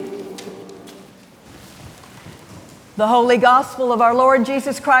The Holy Gospel of our Lord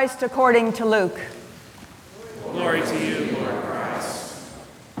Jesus Christ according to Luke. Glory to you, Lord Christ.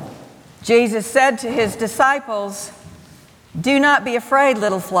 Jesus said to his disciples, "Do not be afraid,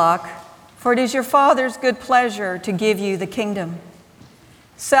 little flock, for it is your Father's good pleasure to give you the kingdom.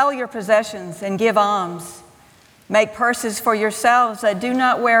 Sell your possessions and give alms. Make purses for yourselves that do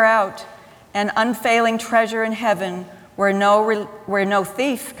not wear out, an unfailing treasure in heaven where no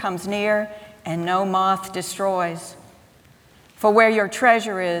thief comes near and no moth destroys. For where your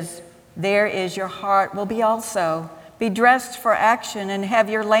treasure is, there is your heart will be also. Be dressed for action and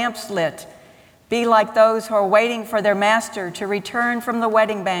have your lamps lit. Be like those who are waiting for their master to return from the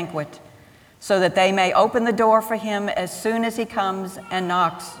wedding banquet, so that they may open the door for him as soon as he comes and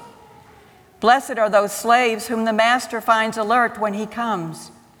knocks. Blessed are those slaves whom the master finds alert when he comes.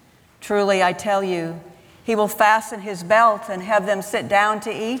 Truly, I tell you, he will fasten his belt and have them sit down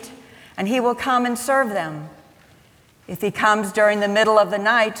to eat, and he will come and serve them. If he comes during the middle of the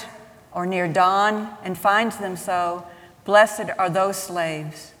night or near dawn and finds them so, blessed are those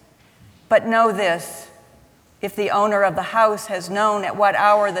slaves. But know this, if the owner of the house has known at what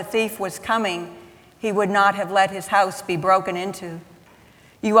hour the thief was coming, he would not have let his house be broken into.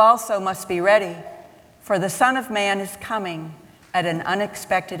 You also must be ready, for the Son of Man is coming at an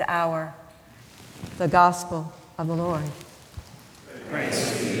unexpected hour." The Gospel of the Lord.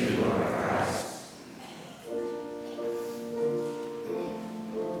 Praise to you, Lord Christ.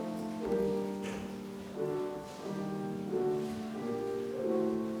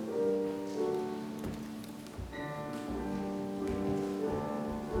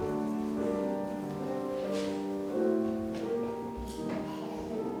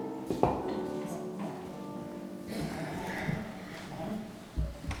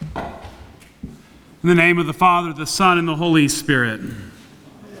 In the name of the Father, the Son, and the Holy Spirit.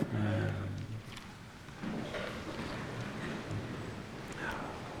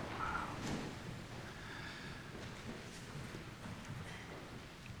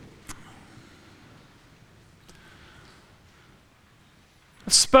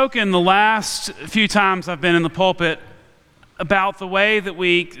 I've spoken the last few times I've been in the pulpit about the way that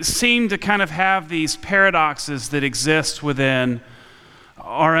we seem to kind of have these paradoxes that exist within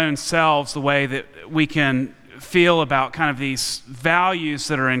our own selves, the way that we can feel about kind of these values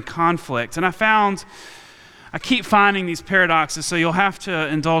that are in conflict. And I keep finding these paradoxes, so you'll have to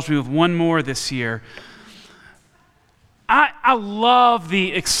indulge me with one more this year. I love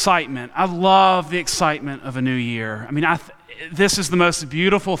the excitement. I love the excitement of a new year. I mean, this is the most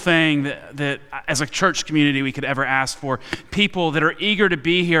beautiful thing that as a church community we could ever ask for. People that are eager to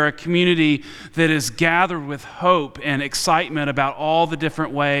be here, a community that is gathered with hope and excitement about all the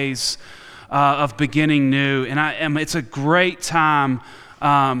different ways of beginning new. And it's a great time,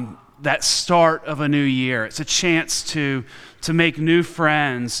 that start of a new year. It's a chance to make new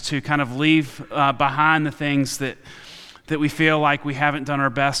friends, to kind of leave behind the things that we feel like we haven't done our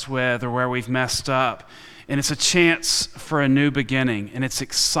best with or where we've messed up. And it's a chance for a new beginning, and it's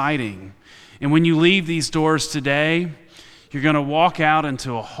exciting. And when you leave these doors today, you're going to walk out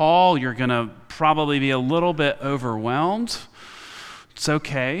into a hall. You're going to probably be a little bit overwhelmed. It's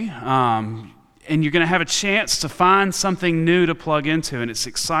okay. And you're going to have a chance to find something new to plug into, and it's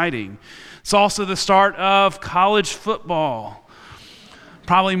exciting. It's also the start of college football.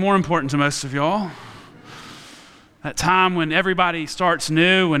 Probably more important to most of y'all. That time when everybody starts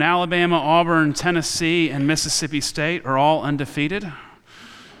new, when Alabama, Auburn, Tennessee, and Mississippi State are all undefeated.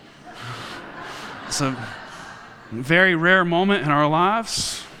 It's a very rare moment in our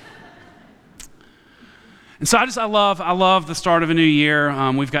lives. And so I love the start of a new year.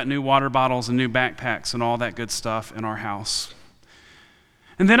 We've got new water bottles and new backpacks and all that good stuff in our house.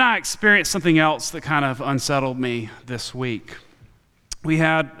 And then I experienced something else that kind of unsettled me this week. We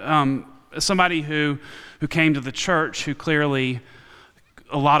had somebody who came to the church who clearly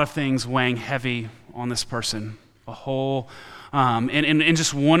a lot of things weighing heavy on this person, and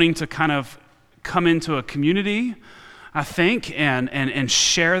just wanting to kind of come into a community, I think, and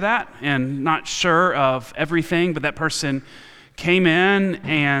share that, and not sure of everything, but that person came in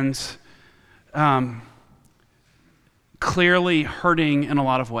and clearly hurting in a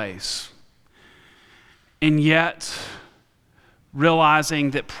lot of ways. And yet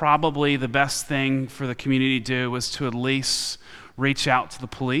realizing that probably the best thing for the community to do was to at least reach out to the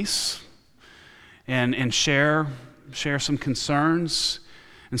police and share some concerns.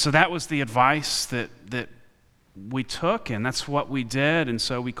 And so that was the advice that we took, and that's what we did. And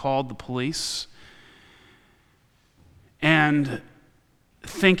so we called the police. And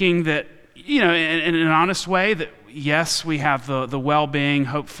thinking that, in an honest way, that yes, we have the well-being,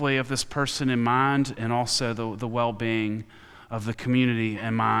 hopefully, of this person in mind, and also the well-being of the community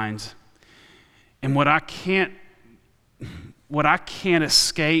in mind. And what I can't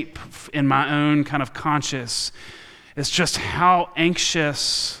escape in my own kind of conscience is just how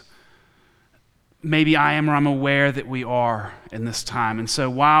anxious maybe I am, or I'm aware that we are in this time. And so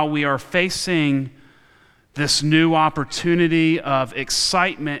while we are facing this new opportunity of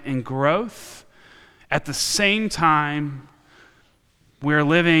excitement and growth, at the same time, we're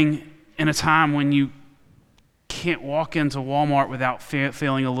living in a time when you can't walk into Walmart without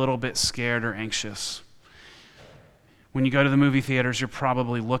feeling a little bit scared or anxious. When you go to the movie theaters, you're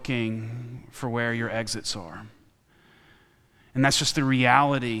probably looking for where your exits are. And that's just the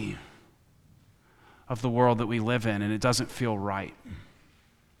reality of the world that we live in, and it doesn't feel right.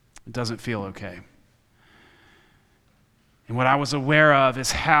 It doesn't feel okay. And what I was aware of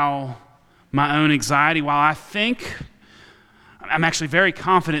is how my own anxiety, while I think, I'm actually very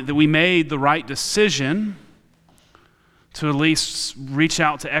confident that we made the right decision to at least reach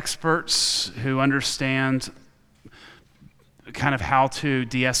out to experts who understand kind of how to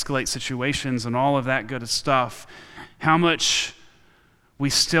de-escalate situations and all of that good stuff, how much we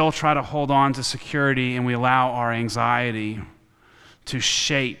still try to hold on to security and we allow our anxiety to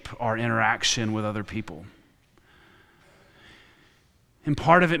shape our interaction with other people. And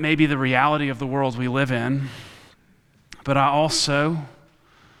part of it may be the reality of the world we live in, but I also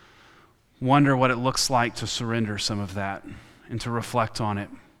wonder what it looks like to surrender some of that and to reflect on it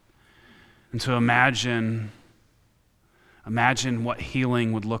and to imagine what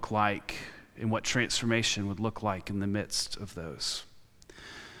healing would look like and what transformation would look like in the midst of those.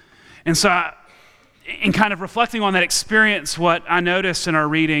 And so in kind of reflecting on that experience, what I noticed in our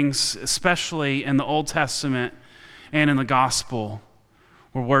readings, especially in the Old Testament and in the Gospel,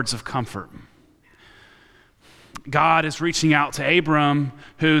 were words of comfort. God is reaching out to Abram,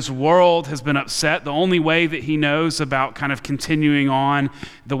 whose world has been upset. The only way that he knows about kind of continuing on,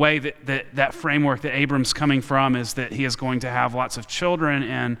 the way that framework that Abram's coming from, is that he is going to have lots of children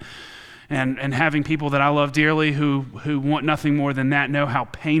and having people that I love dearly who want nothing more than that know how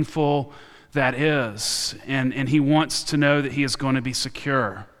painful that is. And he wants to know that he is going to be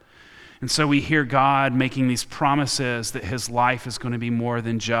secure. And so we hear God making these promises that his life is going to be more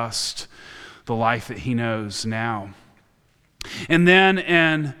than just the life that he knows now. And then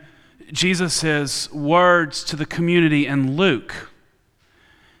in Jesus' words to the community in Luke,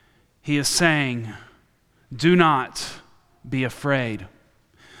 he is saying, do not be afraid.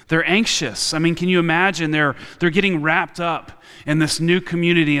 They're anxious. I mean, can you imagine? They're getting wrapped up in this new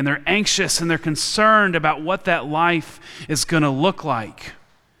community, and they're anxious and they're concerned about what that life is going to look like.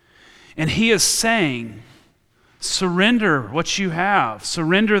 And he is saying, surrender what you have.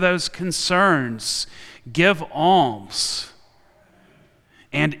 Surrender those concerns. Give alms.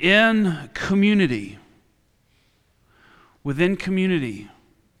 And in community, within community,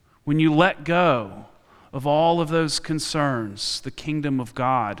 when you let go of all of those concerns, the kingdom of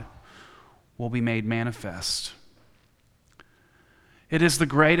God will be made manifest. It is the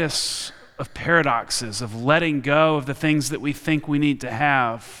greatest of paradoxes of letting go of the things that we think we need to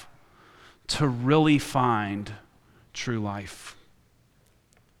have to really find true life.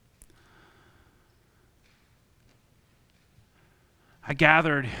 We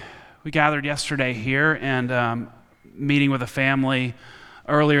gathered yesterday here and meeting with a family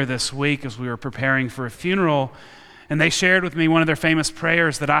earlier this week as we were preparing for a funeral, and they shared with me one of their famous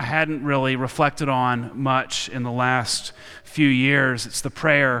prayers that I hadn't really reflected on much in the last few years. It's the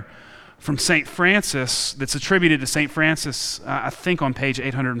prayer from St. Francis that's attributed to St. Francis, I think on page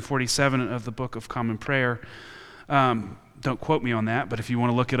 847 of the Book of Common Prayer. Don't quote me on that, but if you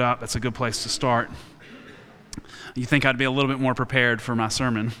want to look it up, that's a good place to start. You think I'd be a little bit more prepared for my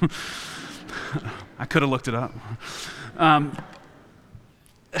sermon. I could have looked it up.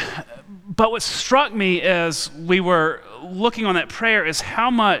 But what struck me as we were looking on that prayer is how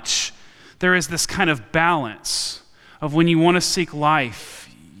much there is this kind of balance of when you want to seek life,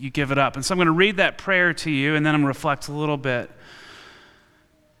 you give it up. And so I'm going to read that prayer to you, and then I'm going to reflect a little bit.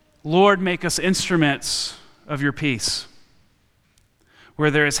 Lord, make us instruments of your peace. Where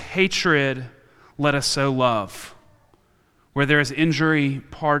there is hatred, let us sow love. Where there is injury,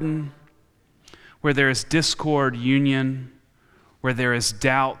 pardon. Where there is discord, union. Where there is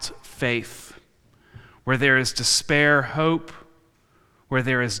doubt, faith. Where there is despair, hope. Where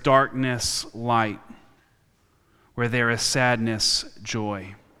there is darkness, light. Where there is sadness,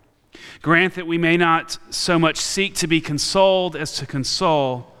 joy. Grant that we may not so much seek to be consoled as to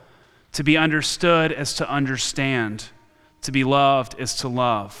console, to be understood as to understand, to be loved as to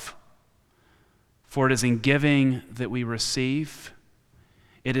love. For it is in giving that we receive,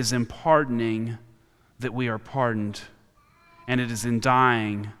 it is in pardoning that we are pardoned, and it is in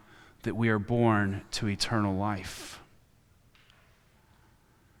dying that we are born to eternal life.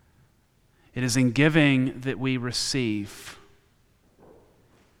 It is in giving that we receive.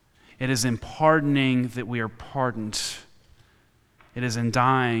 It is in pardoning that we are pardoned. It is in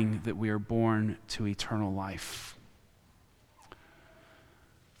dying that we are born to eternal life.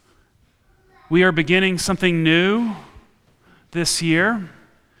 We are beginning something new this year.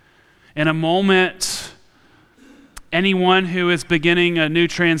 In a moment, anyone who is beginning a new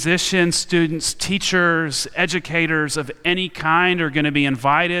transition, students, teachers, educators of any kind, are going to be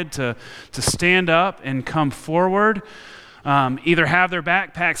invited to stand up and come forward. Either have their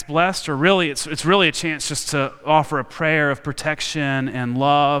backpacks blessed, or really, it's really a chance just to offer a prayer of protection and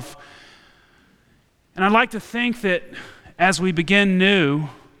love. And I'd like to think that as we begin new,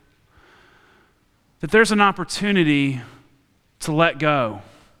 that there's an opportunity to let go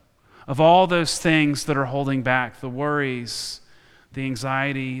of all those things that are holding back, the worries, the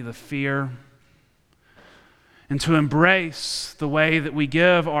anxiety, the fear, and to embrace the way that we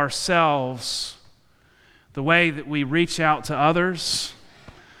give ourselves, the way that we reach out to others,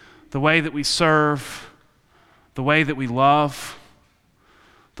 the way that we serve, the way that we love,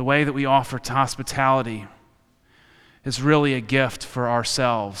 the way that we offer hospitality is really a gift for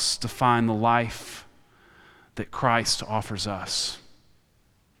ourselves to find the life that Christ offers us.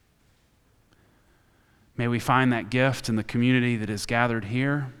 May we find that gift in the community that is gathered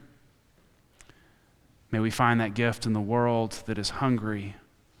here. May we find that gift in the world that is hungry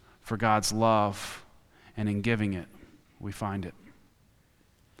for God's love, and in giving it, we find it.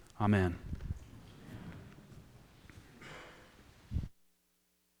 Amen.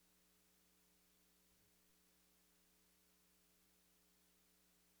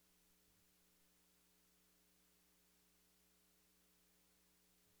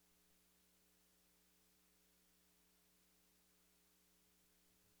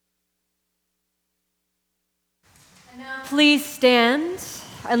 Please stand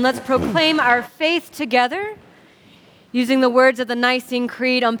and let's proclaim our faith together using the words of the Nicene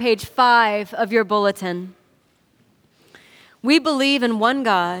Creed on page 5 of your bulletin. We believe in one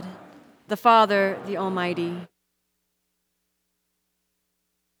God, the Father, the Almighty.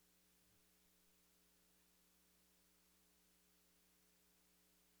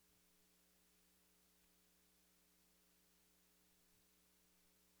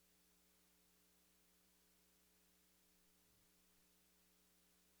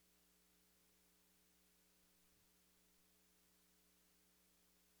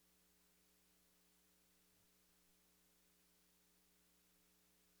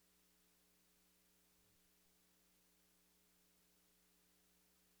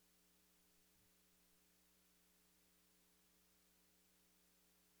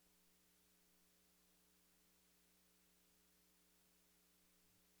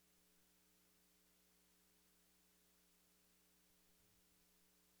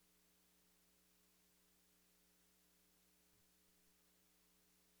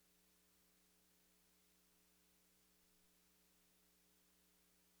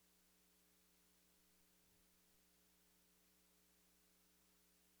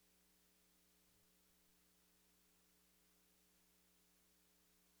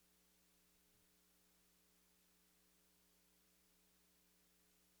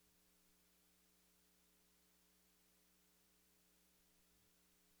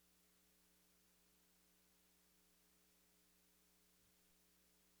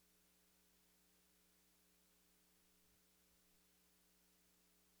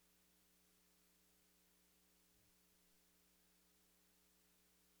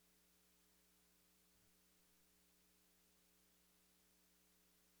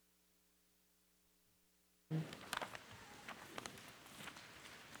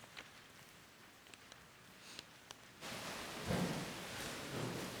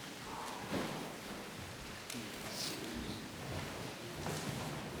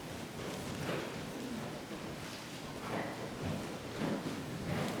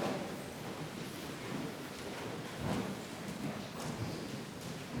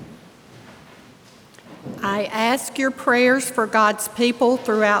 I ask your prayers for God's people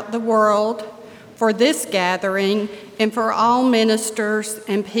throughout the world, for this gathering, and for all ministers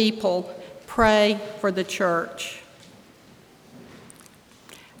and people. Pray for the church.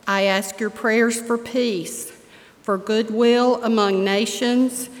 I ask your prayers for peace, for goodwill among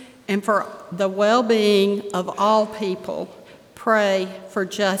nations, and for the well-being of all people. Pray for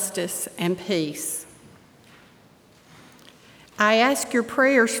justice and peace. I ask your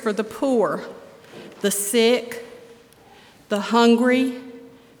prayers for the poor, the sick, the hungry,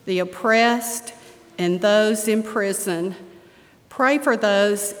 the oppressed, and those in prison. Pray for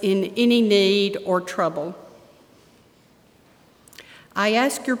those in any need or trouble. I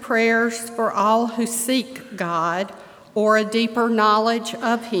ask your prayers for all who seek God or a deeper knowledge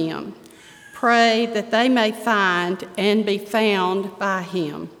of Him. Pray that they may find and be found by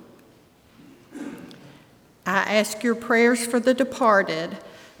Him. I ask your prayers for the departed,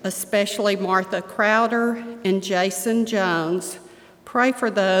 especially Martha Crowder and Jason Jones. Pray for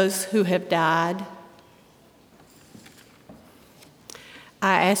those who have died.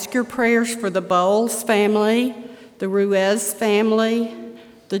 I ask your prayers for the Bowles family, the Ruiz family,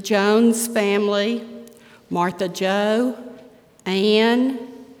 the Jones family, Martha Jo, Ann,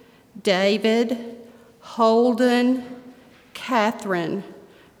 David, Holden, Catherine,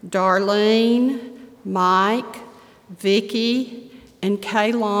 Darlene, Mike, Vicky, and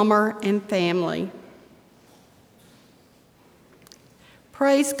Kay Lommer and family.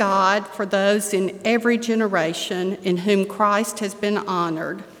 Praise God for those in every generation in whom Christ has been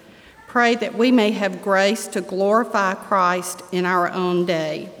honored. Pray that we may have grace to glorify Christ in our own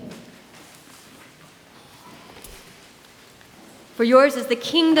day. For yours is the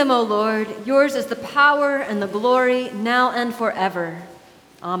kingdom, O Lord. Yours is the power and the glory, now and forever.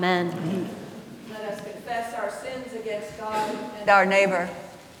 Amen. Let us confess our sins against God and our neighbor.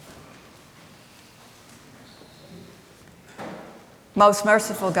 Most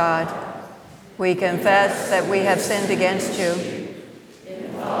merciful God, we confess that we have sinned against you